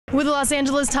With the Los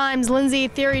Angeles Times, Lindsay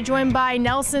Theory joined by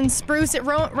Nelson Spruce at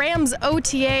Rams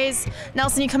OTAs.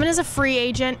 Nelson, you come in as a free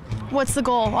agent. What's the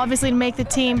goal? Obviously to make the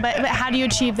team, but how do you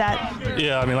achieve that?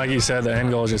 Yeah, I mean, like you said, the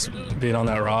end goal is just being on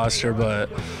that roster, but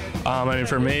I mean,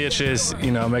 for me, it's just,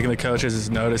 making the coaches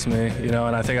notice me, and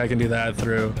I think I can do that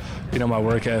through, my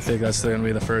work ethic. That's going to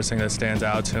be the first thing that stands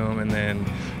out to them, and then,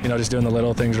 just doing the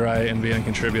little things right and being a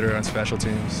contributor on special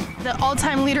teams. The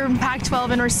all-time leader in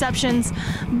Pac-12 in receptions,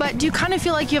 but do you kind of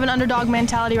feel like you have an underdog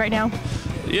mentality right now?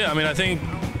 Yeah, I mean, I think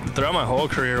throughout my whole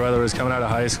career, whether it was coming out of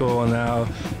high school and now,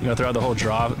 throughout the whole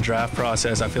draft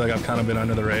process, I feel like I've kind of been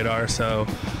under the radar. So,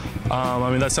 I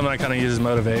mean, that's something I kind of use as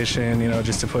motivation,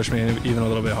 just to push me even a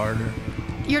little bit harder.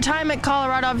 Your time at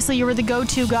Colorado, obviously you were the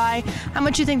go-to guy. How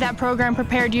much do you think that program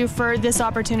prepared you for this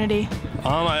opportunity?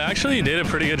 I actually did a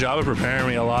pretty good job of preparing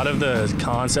me. A lot of the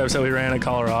concepts that we ran at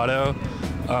Colorado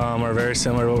are very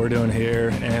similar to what we're doing here.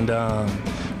 And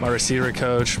my receiver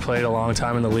coach played a long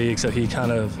time in the league, so he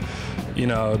kind of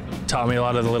taught me a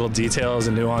lot of the little details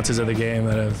and nuances of the game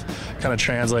that have kind of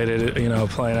translated,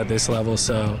 playing at this level.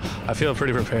 So I feel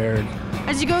pretty prepared.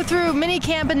 As you go through mini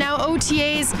camp and now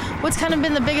OTAs, what's kind of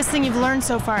been the biggest thing you've learned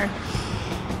so far?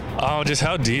 Oh, just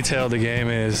how detailed the game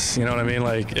is. You know what I mean?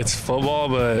 Like, it's football,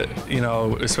 but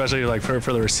especially like for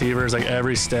the receivers, like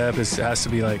every step has to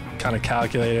be like kind of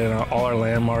calculated, and all our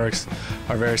landmarks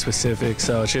are very specific.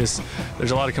 So it's just,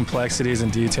 there's a lot of complexities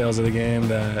and details of the game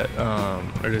that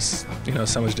are just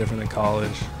so much different than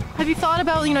college. Have you thought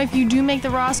about if you do make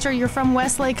the roster, you're from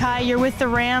Westlake High, you're with the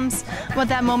Rams, what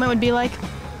that moment would be like?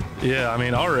 Yeah, I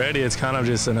mean, already it's kind of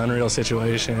just an unreal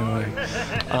situation.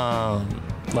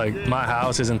 Like my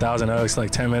house is in Thousand Oaks, like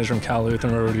 10 minutes from Cal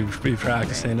Lutheran, where we'd be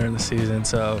practicing during the season.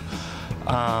 So,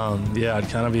 yeah, I'd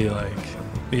kind of be like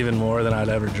even more than I'd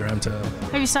ever dreamt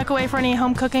of. Have you snuck away for any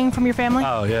home cooking from your family?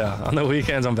 Oh yeah, on the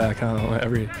weekends I'm back home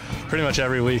pretty much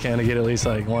every weekend to get at least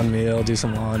like one meal, do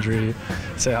some laundry,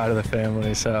 say hi to the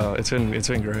family. So it's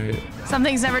been great. Some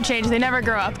things never change; they never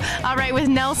grow up. All right, with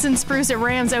Nelson Spruce at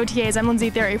Rams OTAs, I'm Lindsay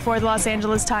Theory for the Los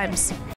Angeles Times.